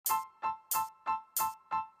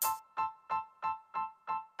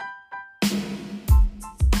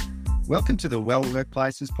Welcome to the Well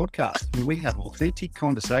Workplaces podcast, where we have authentic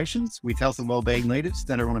conversations with health and wellbeing leaders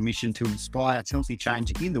that are on a mission to inspire healthy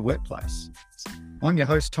change in the workplace. I'm your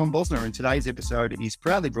host, Tom Bosner, and today's episode is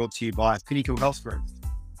proudly brought to you by Pinnacle Health Group,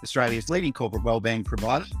 Australia's leading corporate wellbeing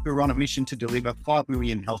provider, who are on a mission to deliver 5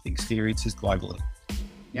 million health experiences globally.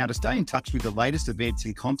 Now, to stay in touch with the latest events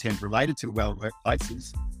and content related to Well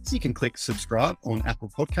Workplaces, you can click subscribe on Apple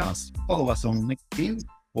Podcasts, follow us on LinkedIn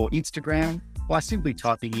or Instagram by simply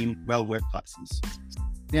typing in Well Workplaces.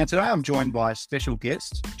 Now, today I'm joined by a special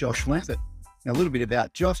guest, Josh Lambert. Now, a little bit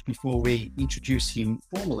about Josh before we introduce him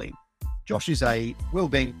formally. Josh is a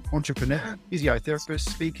wellbeing entrepreneur, physiotherapist,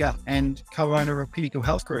 speaker, and co-owner of Pinnacle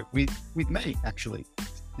Health Group with me, actually.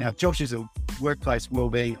 Now, Josh is a workplace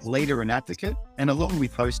wellbeing leader and advocate, and along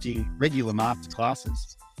with hosting regular master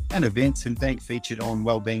classes and events and being featured on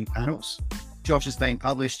wellbeing panels, Josh has been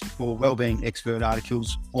published for wellbeing expert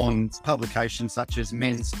articles on publications such as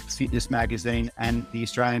Men's Fitness Magazine and the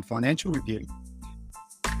Australian Financial Review.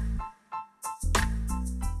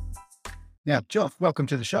 Now, Josh, welcome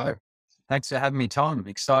to the show. Thanks for having me, Tom. I'm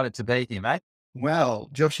excited to be here, mate.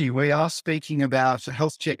 Well, Joshy, we are speaking about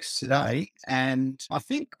health checks today, and I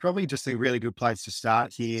think probably just a really good place to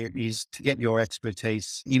start here is to get your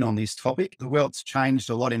expertise in on this topic. The world's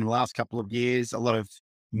changed a lot in the last couple of years. A lot of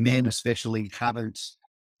men especially haven't,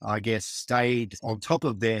 I guess, stayed on top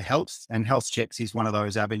of their health, and health checks is one of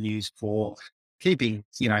those avenues for keeping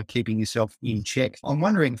yourself in check. I'm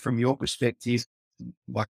wondering from your perspective,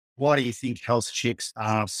 why do you think health checks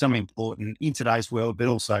are so important in today's world, but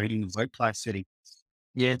also in the workplace setting?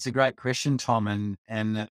 Yeah, it's a great question, Tom.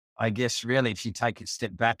 And I guess really, if you take a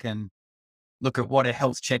step back and look at what a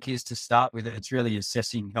health check is to start with, it's really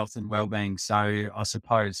assessing health and wellbeing. So I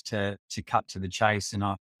suppose to cut to the chase, and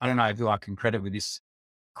I don't know who I can credit with this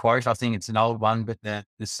quote. I think it's an old one, but the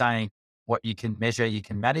saying, what you can measure, you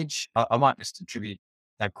can manage. I might just attribute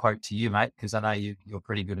that quote to you, mate, because I know you're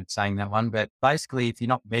pretty good at saying that one. But basically, if you're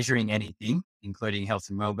not measuring anything, including health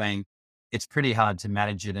and wellbeing, it's pretty hard to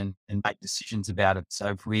manage it and make decisions about it. So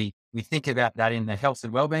if we think about that in the health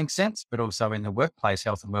and wellbeing sense, but also in the workplace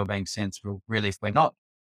health and wellbeing sense, well, really, if we're not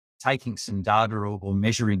taking some data or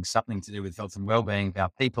measuring something to do with health and wellbeing of our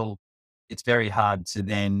people, it's very hard to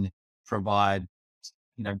then provide,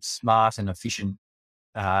 smart and efficient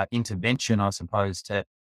intervention, I suppose, to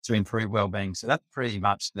improve wellbeing. So that's pretty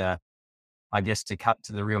much to cut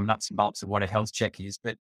to the real nuts and bolts of what a health check is.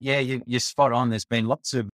 But yeah, you're spot on. There's been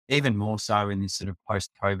lots of, even more so in this sort of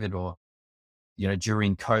post-COVID or,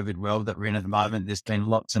 during COVID world that we're in at the moment, there's been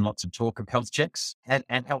lots and lots of talk of health checks and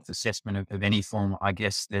health assessment of any form. I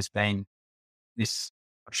guess there's been this,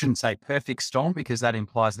 I shouldn't say perfect storm because that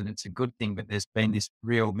implies that it's a good thing, but there's been this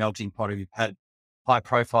real melting pot. We've had high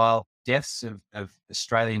profile deaths of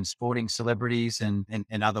Australian sporting celebrities and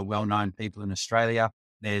other well-known people in Australia.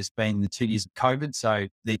 There's been the 2 years of COVID. So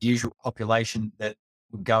the usual population that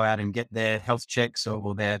would go out and get their health checks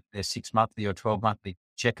or their 6 monthly or 12 monthly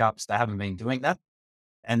checkups, they haven't been doing that.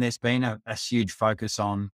 And there's been a huge focus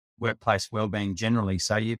on workplace wellbeing generally.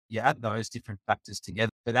 So you add those different factors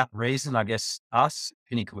together. For that reason, I guess us,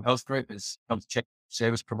 Pinnacle Health Group, as health check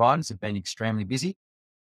service providers, have been extremely busy.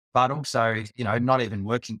 But also, not even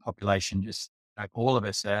working population, just all of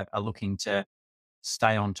us are looking to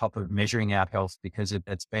stay on top of measuring our health because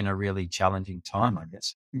it's been a really challenging time, I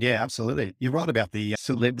guess. Yeah, absolutely. You're right about the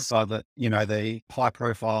celeb side that, the high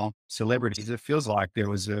profile celebrities. It feels like there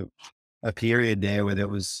was a period there where there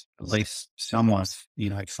was at least someone,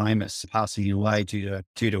 famous passing away due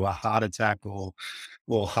to a heart attack or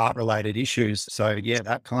heart related issues. So yeah,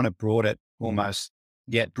 that kind of brought it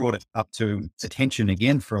up to attention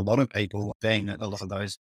again for a lot of people, being that a lot of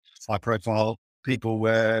those high profile people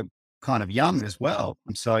were kind of young as well.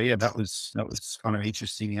 And so, yeah, that was kind of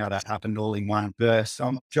interesting how that happened all in one burst.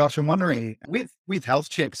 Josh, I'm wondering with health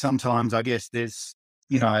checks, sometimes I guess there's,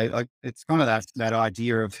 it's kind of that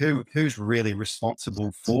idea of who's really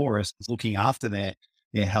responsible for us looking after their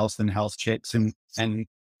health and health checks. And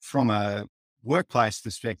from a workplace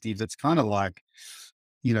perspective, it's kind of like,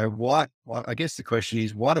 why, I guess the question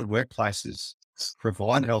is, why do workplaces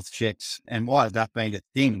provide health checks and why has that been a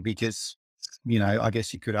thing? Because, I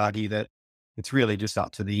guess you could argue that it's really just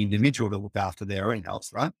up to the individual to look after their own health,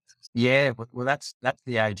 right? Yeah. Well, that's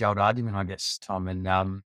the age old argument, I guess, Tom.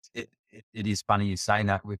 And it is funny you say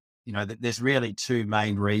that with, there's really two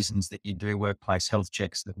main reasons that you do workplace health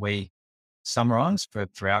checks that we summarize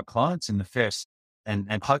for our clients. And the first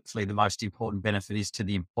and hopefully the most important benefit is to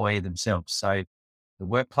the employee themselves. So the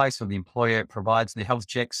workplace or the employer provides the health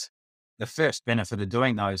checks. The first benefit of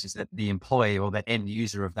doing those is that the employee or the end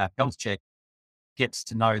user of that health check gets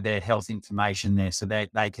to know their health information there. So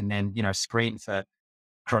they can then, screen for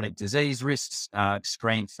chronic disease risks,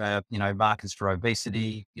 screen for, markers for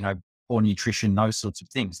obesity, poor nutrition, those sorts of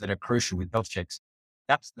things that are crucial with health checks.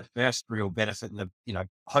 That's the first real benefit. And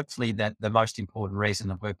hopefully that the most important reason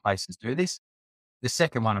that workplaces do this. The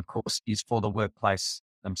second one, of course, is for the workplace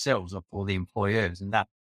themselves or for the employers. And that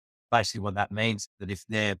basically what that means that if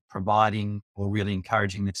they're providing or really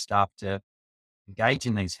encouraging their staff to engage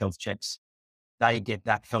in these health checks, they get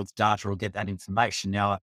that health data or get that information.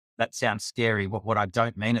 Now, that sounds scary. What I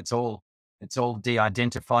don't mean, it's all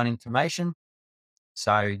de-identified information.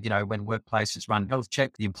 So, when workplaces run health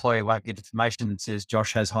check, the employer won't get information that says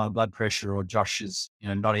Josh has high blood pressure or Josh is,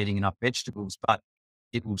 not eating enough vegetables, but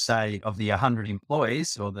it will say of the 100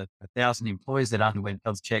 employees or the 1,000 employees that underwent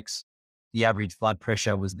health checks, the average blood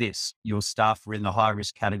pressure was this. Your staff were in the high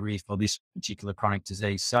risk category for this particular chronic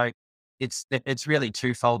disease. So it's really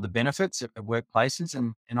twofold, the benefits at workplaces.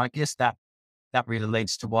 And I guess that really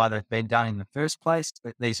leads to why they've been done in the first place.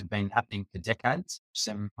 But these have been happening for decades.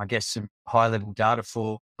 Some high level data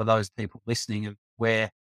for those people listening of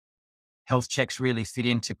where health checks really fit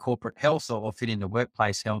into corporate health or fit into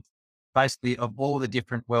workplace health. Basically, of all the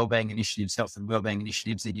different wellbeing initiatives, health and wellbeing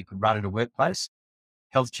initiatives that you could run at a workplace,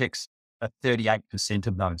 health checks are 38%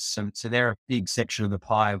 of those. So they're a big section of the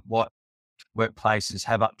pie of what workplaces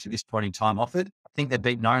have up to this point in time offered. I think they're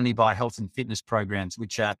beaten only by health and fitness programs,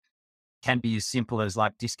 which can be as simple as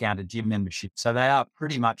like discounted gym membership. So they are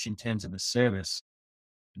pretty much, in terms of a service,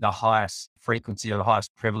 the highest frequency or the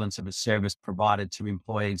highest prevalence of a service provided to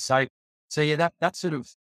employees. So yeah, that's sort of,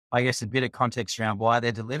 I guess, a bit of context around why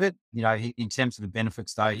they're delivered. In terms of the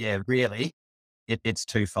benefits though, yeah, really it's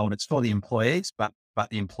twofold. It's for the employees, but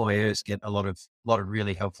the employers get a lot of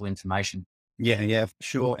really helpful information. Yeah, for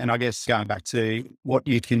sure. And I guess going back to what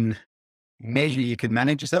you can measure, you can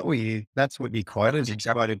manage. Is that that's what you quoted?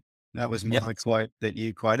 Exactly. That was my quote that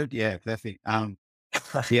you quoted. Yeah, perfect.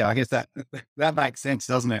 Yeah, I guess that makes sense,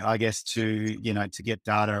 doesn't it? I guess to get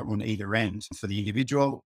data on either end for the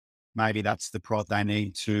individual, maybe that's the prod they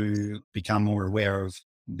need to become more aware of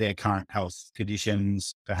their current health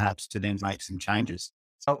conditions, perhaps to then make some changes.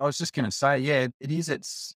 So I was just going to say, yeah, it is.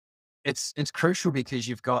 It's crucial because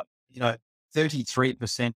you've got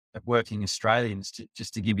 33% of working Australians,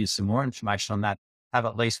 just to give you some more information on that, have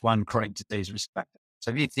at least one chronic disease risk factor.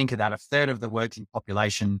 So if you think of that, a third of the working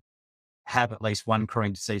population have at least one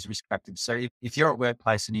chronic disease risk factor. So if you're at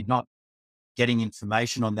workplace and you're not getting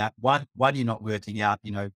information on that, why are you not working out,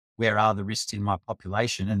 where are the risks in my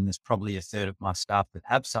population? And there's probably a third of my staff that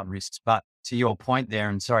have some risks. But to your point there,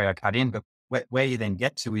 and sorry I cut in, but where you then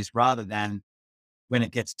get to is, rather than when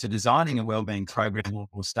it gets to designing a wellbeing program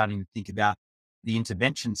or starting to think about the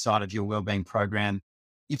intervention side of your wellbeing program,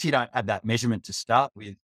 if you don't have that measurement to start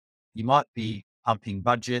with, you might be pumping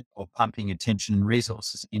budget or pumping attention and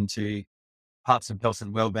resources into parts of health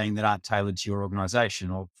and wellbeing that aren't tailored to your organization.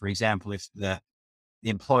 Or, for example, if the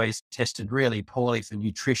employees tested really poorly for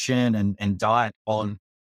nutrition and diet on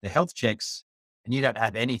the health checks, and you don't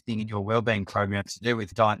have anything in your wellbeing program to do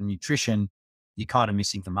with diet and nutrition, you're kind of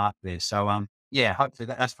missing the mark there. So, yeah, hopefully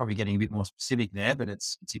that's probably getting a bit more specific there, but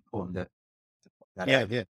it's important to put that out.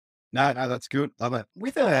 Yeah. No, that's good. Love it.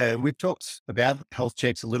 We've talked about health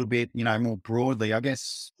checks a little bit, more broadly. I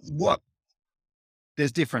guess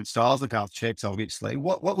there's different styles of health checks, obviously.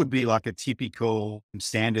 What would be like a typical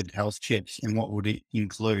standard health check, and what would it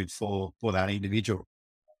include for that individual?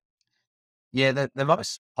 Yeah, the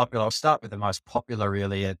most popular, I'll start with the most popular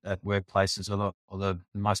really at workplaces, or the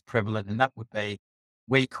most prevalent, and that would be,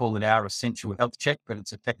 we call it our essential health check, but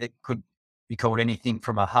it could be called anything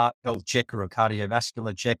from a heart health check or a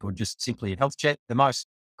cardiovascular check or just simply a health check. The most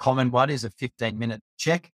common one is a 15-minute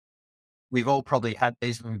check. We've all probably had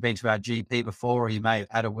these when we've been to our GP before, or you may have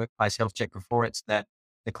had a workplace health check before. It's the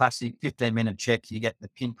classic 15-minute check. You get the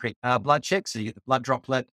pinprick blood check. So you get the blood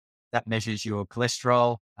droplet that measures your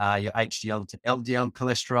cholesterol, your HDL to LDL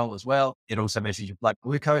cholesterol as well. It also measures your blood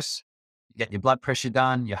glucose. You get your blood pressure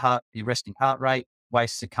done, your resting heart rate,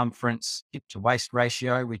 waist circumference, hip to waist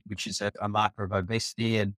ratio, which is a marker of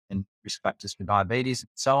obesity and risk factors for diabetes and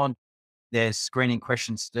so on. There's screening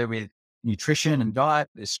questions to do with nutrition and diet.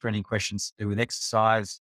 There's screening questions to do with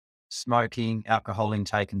exercise, smoking, alcohol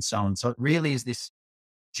intake, and so on. So it really is this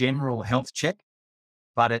general health check,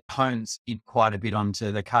 but it hones in quite a bit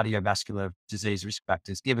onto the cardiovascular disease risk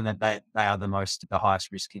factors, given that they are the highest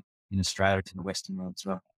risk in Australia to the Western world as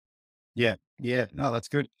well. Yeah. No, that's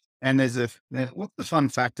good. And what's the fun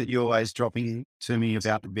fact that you're always dropping to me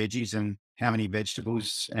about the veggies and how many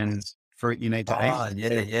vegetables and fruit you need to eat?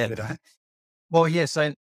 Yeah. Well, yeah.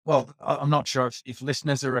 So Well, I'm not sure if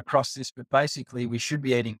listeners are across this, but basically we should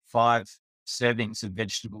be eating 5 servings of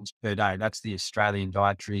vegetables per day. That's the Australian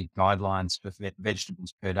dietary guidelines for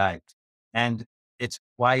vegetables per day. And it's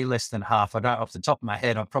way less than half. I don't, off the top of my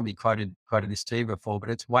head, I've probably quoted this to you before, but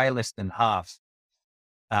it's way less than half.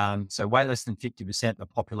 So way less than 50% of the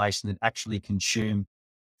population that actually consume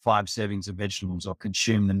 5 servings of vegetables or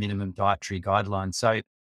consume the minimum dietary guidelines. So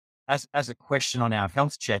as a question on our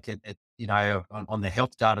health check, on the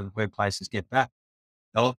health data that workplaces get back,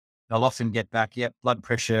 they'll they'll often get back, yep, blood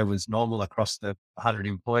pressure was normal across the 100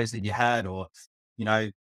 employees that you had, or you know,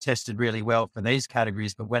 tested really well for these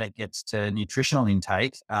categories. But when it gets to nutritional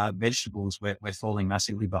intake, vegetables, we're falling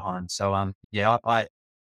massively behind. So yeah,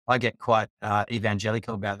 I get quite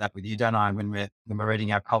evangelical about that with you, don't I? When we're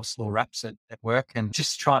eating our coleslaw wraps at work and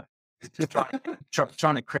just trying to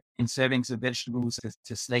create in servings of vegetables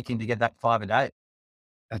to sneak in to get that 5 a day.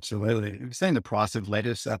 Absolutely. We've seen the price of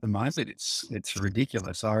lettuce at the moment. It's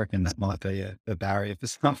ridiculous. I reckon that might be a barrier for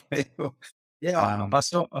some people. Yeah, Um, I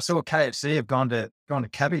saw KFC have gone to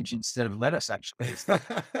cabbage instead of lettuce. Actually, it's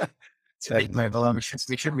a big move. Although we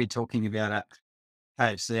shouldn't be talking about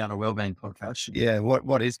KFC on a wellbeing podcast. Should we? yeah,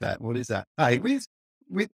 what is that? What is that? Hey,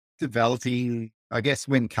 with developing, I guess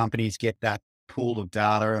when companies get that pool of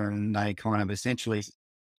data and they kind of essentially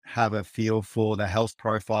have a feel for the health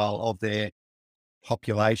profile of their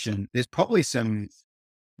population, there's probably some,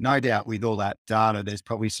 no doubt with all that data, there's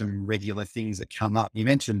probably some regular things that come up. You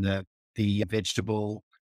mentioned the vegetable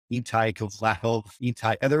intake or lack of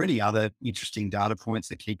intake. Are there any other interesting data points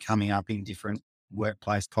that keep coming up in different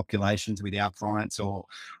workplace populations with our clients or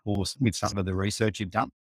with some of the research you've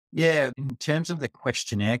done? Yeah, in terms of the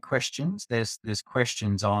questionnaire questions, there's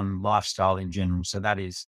questions on lifestyle in general. So that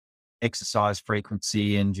is exercise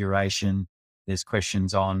frequency and duration. There's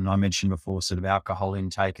questions on, I mentioned before, sort of alcohol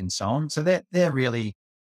intake and so on. So they're really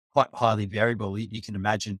quite highly variable. You can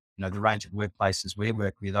imagine, the range of workplaces we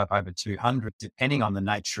work with, over 200, depending on the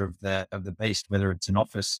nature of the beast, whether it's an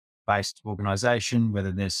office-based organization,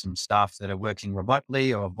 whether there's some staff that are working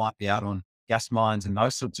remotely or might be out on gas mines and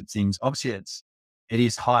those sorts of things. Obviously, it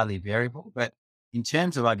is highly variable. But in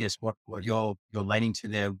terms of, I guess, what you're leaning to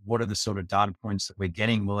there, what are the sort of data points that we're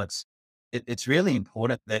getting? Well, it's really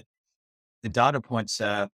important that the data points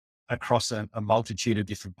are across a multitude of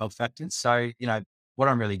different health factors. So, what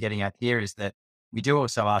I'm really getting at here is that we do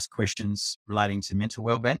also ask questions relating to mental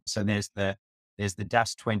wellbeing. So there's the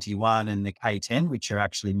DAS-21 and the K10, which are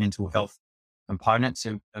actually mental health components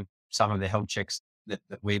of some of the health checks that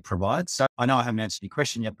we provide. So I know I haven't answered your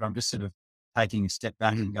question yet, but I'm just sort of taking a step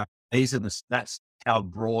back and go, that's how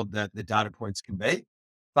broad the data points can be.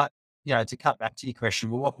 But, to cut back to your question,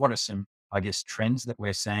 well, what are some, I guess, trends that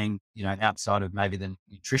we're seeing, outside of maybe the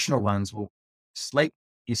nutritional ones? Well, sleep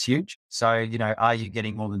is huge. So, are you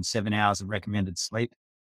getting more than 7 hours of recommended sleep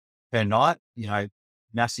per night?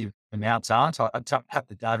 Massive amounts aren't. I don't have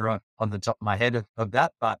the data on the top of my head of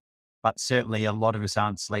that, but certainly a lot of us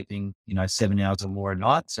aren't sleeping, 7 hours or more a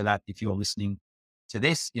night. So that if you're listening to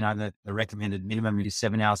this, the recommended minimum is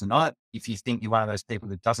 7 hours a night. If you think you're one of those people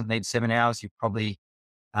that doesn't need 7 hours, you're probably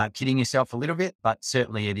kidding yourself a little bit, but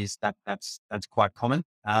certainly it is that's quite common.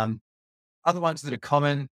 Other ones that are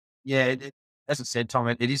common, yeah, as I said, Tom,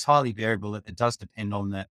 it is highly variable. It does depend on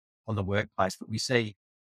the workplace, but we see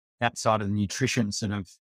outside of the nutrition sort of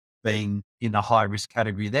being in the high risk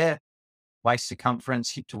category there, waist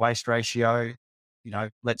circumference, hip to waist ratio.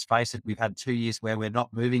 Let's face it, we've had 2 years where we're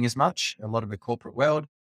not moving as much. A lot of the corporate world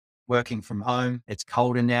working from home. It's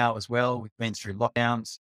colder now as well. We've been through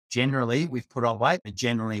lockdowns. Generally, we've put on weight, but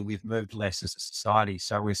generally we've moved less as a society.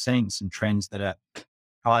 So we're seeing some trends that are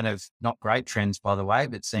kind of not great trends, by the way,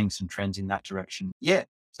 but seeing some trends in that direction. Yeah.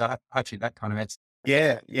 So hopefully that kind of answers.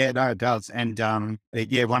 Yeah, no, it does. And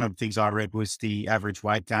yeah, one of the things I read was the average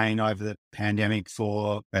weight gain over the pandemic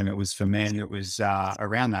and it was for men, it was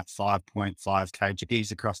around that 5.5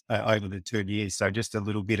 kgs across over the 2 years. So just a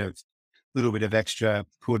little bit of extra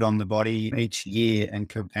put on the body each year and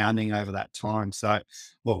compounding over that time. So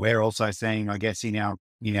what we're also seeing, I guess, in our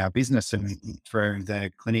business and through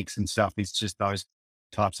the clinics and stuff is just those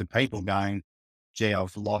types of people going, gee,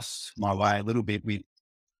 I've lost my way a little bit with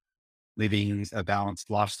living a balanced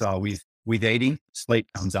lifestyle with eating. Sleep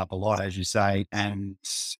comes up a lot, as you say, and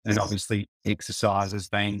obviously exercise has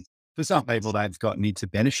been, for some people, they've gotten into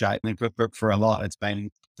better shape, but for a lot, it's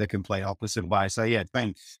been the complete opposite way. So yeah, it's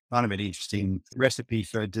been kind of an interesting recipe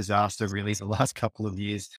for disaster, really, the last couple of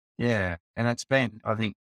years. Yeah. And it's been, I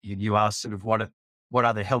think you asked sort of what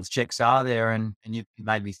other health checks are there? And you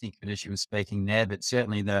made me think of it as you were speaking there, but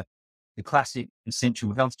certainly the classic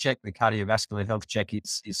essential health check, the cardiovascular health check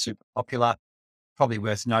is super popular. probably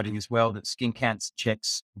worth noting as well that skin cancer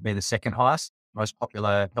checks would be the second highest, most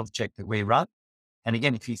popular health check that we run. And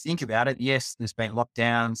again, if you think about it, yes, there's been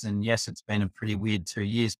lockdowns and yes, it's been a pretty weird 2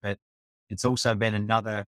 years, but it's also been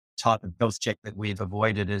another type of health check that we've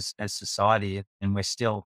avoided as society. And we're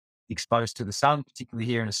still exposed to the sun, particularly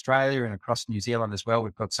here in Australia and across New Zealand as well.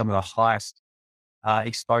 We've got some of the highest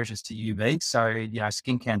exposures to UV. So,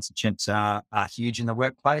 skin cancer checks are huge in the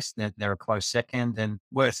workplace. They're a close second, and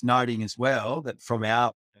worth noting as well that from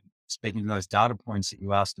our, speaking of those data points that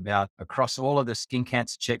you asked about, across all of the skin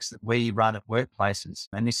cancer checks that we run at workplaces,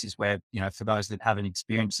 and this is where, for those that haven't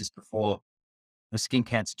experienced this before, the skin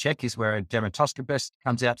cancer check is where a dermatoscopist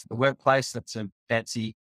comes out to the workplace. That's a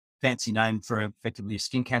fancy name for effectively a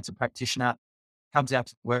skin cancer practitioner. Comes out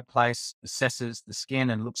to the workplace, assesses the skin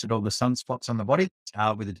and looks at all the sunspots on the body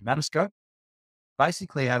with a dermatoscope.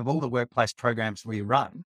 Basically, out of all the workplace programs we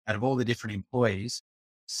run, out of all the different employees,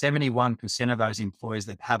 71% of those employees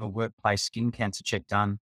that have a workplace skin cancer check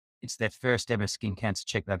done, it's their first ever skin cancer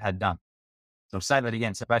check they've had done. So I'll say that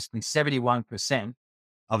again. So basically 71%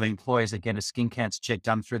 of employees that get a skin cancer check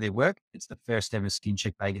done through their work, it's the first ever skin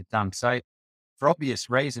check they get done. So for obvious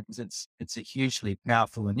reasons, it's a hugely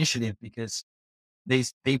powerful initiative because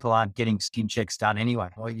these people aren't getting skin checks done anyway.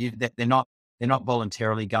 Or they're not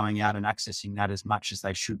voluntarily going out and accessing that as much as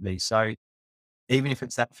they should be. So even if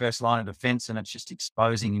it's that first line of defense and it's just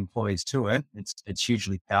exposing employees to it, it's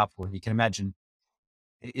hugely powerful. And you can imagine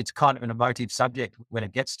it's kind of an emotive subject when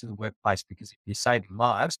it gets to the workplace, because if you're saving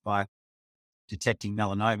lives by detecting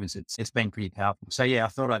melanomas, it's been pretty powerful. So yeah, I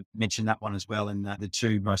thought I'd mention that one as well in the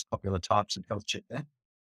two most popular types of health check there.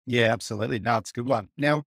 Yeah, absolutely. No, it's a good one.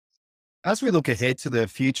 Now, as we look ahead to the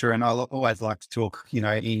future, and I always like to talk,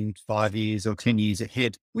 in 5 years or 10 years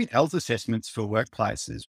ahead with health assessments for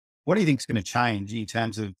workplaces, what do you think is going to change in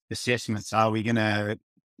terms of assessments? Are we going to,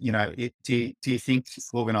 do you think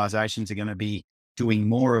organizations are going to be doing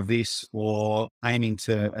more of this or aiming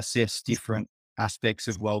to assess different aspects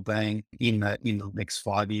of well-being in the next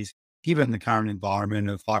 5 years, given the current environment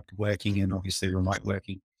of hybrid working and obviously remote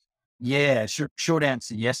working? Yeah, short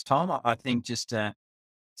answer, yes, Tom. I think just to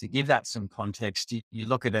give that some context, you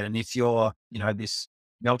look at it, and if you're, this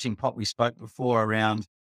melting pot we spoke before around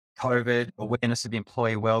COVID, awareness of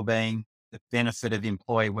employee wellbeing, the benefit of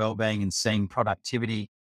employee wellbeing and seeing productivity,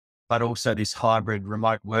 but also this hybrid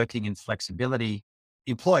remote working and flexibility,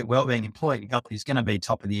 employee wellbeing, employee health is going to be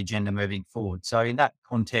top of the agenda moving forward. So in that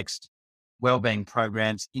context, wellbeing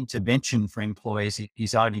programs, intervention for employees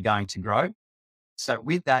is only going to grow. So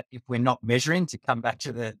with that, if we're not measuring, to come back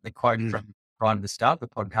to the quote from right at the start of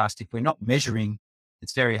the podcast, if we're not measuring,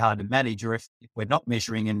 it's very hard to manage. Or if we're not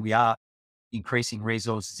measuring and we are increasing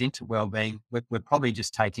resources into wellbeing, we're probably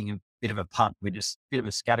just taking a bit of a punt. We're just a bit of a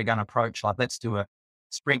scattergun approach. Like, let's do a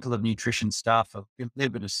sprinkle of nutrition stuff, a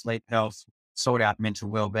little bit of sleep health, sort out mental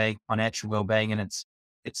wellbeing, financial wellbeing, and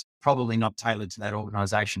it's probably not tailored to that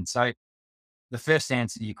organization. So the first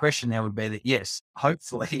answer to your question there would be that yes,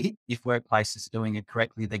 hopefully, if workplaces are doing it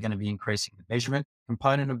correctly, they're going to be increasing the measurement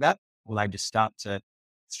component of that. Or they just start to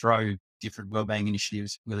throw different wellbeing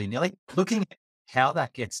initiatives willy-nilly. Looking at how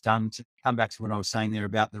that gets done, to come back to what I was saying there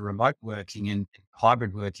about the remote working and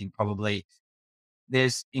hybrid working, probably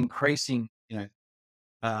there's increasing,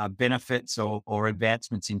 benefits or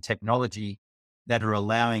advancements in technology that are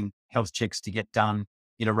allowing health checks to get done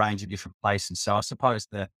in a range of different places. So I suppose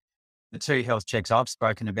the two health checks I've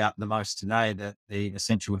spoken about the most today, the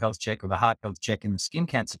essential health check or the heart health check and the skin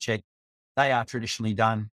cancer check, they are traditionally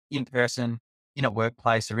done in person, in a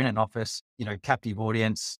workplace or in an office. Captive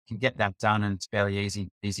audience can get that done, and it's fairly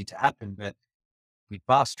easy to happen. But we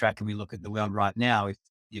fast track and we look at the world right now,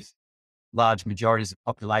 if large majorities of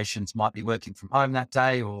populations might be working from home that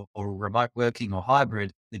day or remote working or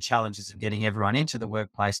hybrid, the challenges of getting everyone into the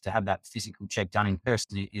workplace to have that physical check done in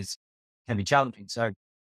person can be challenging. So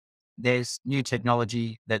there's new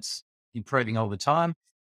technology that's improving all the time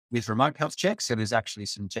with remote health checks. So there's actually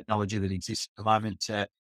some technology that exists at the moment to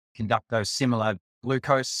conduct those similar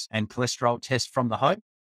glucose and cholesterol tests from the home.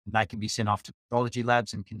 They can be sent off to pathology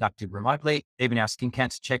labs and conducted remotely. Even our skin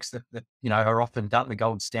cancer checks that are often done, the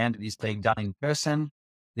gold standard is being done in person.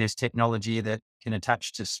 There's technology that can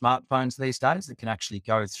attach to smartphones these days that can actually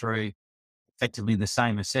go through effectively the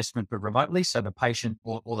same assessment, but remotely. So the patient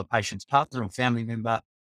or the patient's partner or family member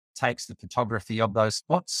takes the photography of those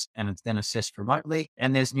spots and it's then assessed remotely.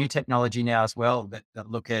 And there's new technology now as well that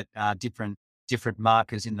look at different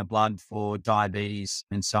markers in the blood for diabetes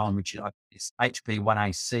and so on, which is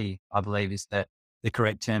HbA1c, I believe is the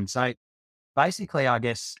correct term. So basically, I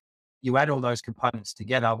guess you add all those components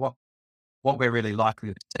together, what we're really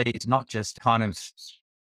likely to see is not just kind of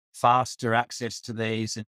faster access to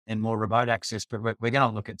these and more remote access, but we're going to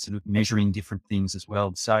look at sort of measuring different things as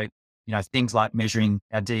well. So, things like measuring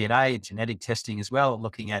our DNA, genetic testing as well,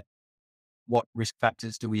 looking at what risk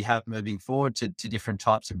factors do we have moving forward to different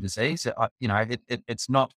types of disease. It's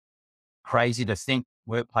not crazy to think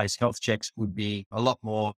workplace health checks would be a lot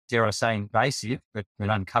more, dare I say, invasive, but would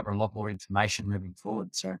uncover a lot more information moving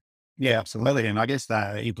forward. So, Yeah, absolutely. And I guess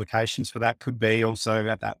the implications for that could be also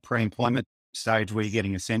at that pre-employment stage where you're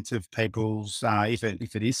getting a sense of people's, if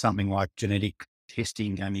it is something like genetic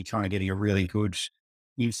testing, and you're kind of getting a really good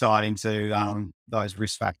insight into those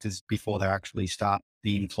risk factors before they actually start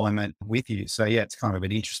the employment with you. So yeah, it's kind of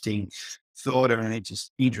an interesting thought and an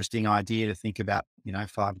interesting idea to think about,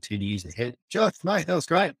 5 to 10 years ahead. Josh, mate, that was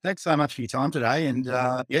great. Thanks so much for your time today. And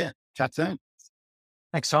yeah, chat soon.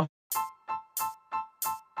 thanks, Tom.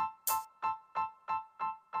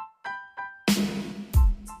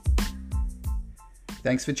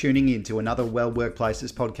 Thanks for tuning in to another Well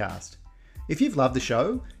Workplaces podcast. If you've loved the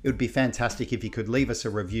show, it would be fantastic if you could leave us a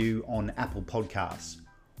review on Apple Podcasts.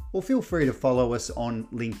 Or feel free to follow us on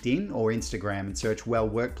LinkedIn or Instagram and search Well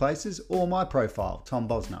Workplaces, or my profile, Tom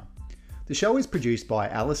Bosner. The show is produced by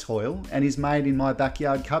Alice Hoyle and is made in my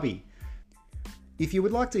backyard cubby. If you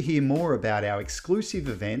would like to hear more about our exclusive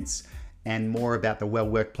events and more about the Well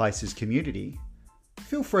Workplaces community,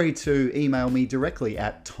 feel free to email me directly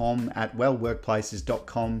at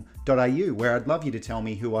tom@wellworkplaces.com.au, where I'd love you to tell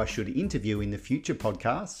me who I should interview in the future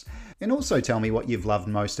podcasts, and also tell me what you've loved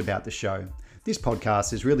most about the show. This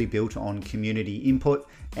podcast is really built on community input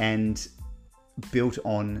and built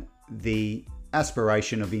on the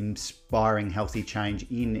aspiration of inspiring healthy change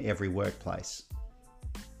in every workplace.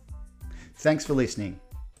 Thanks for listening.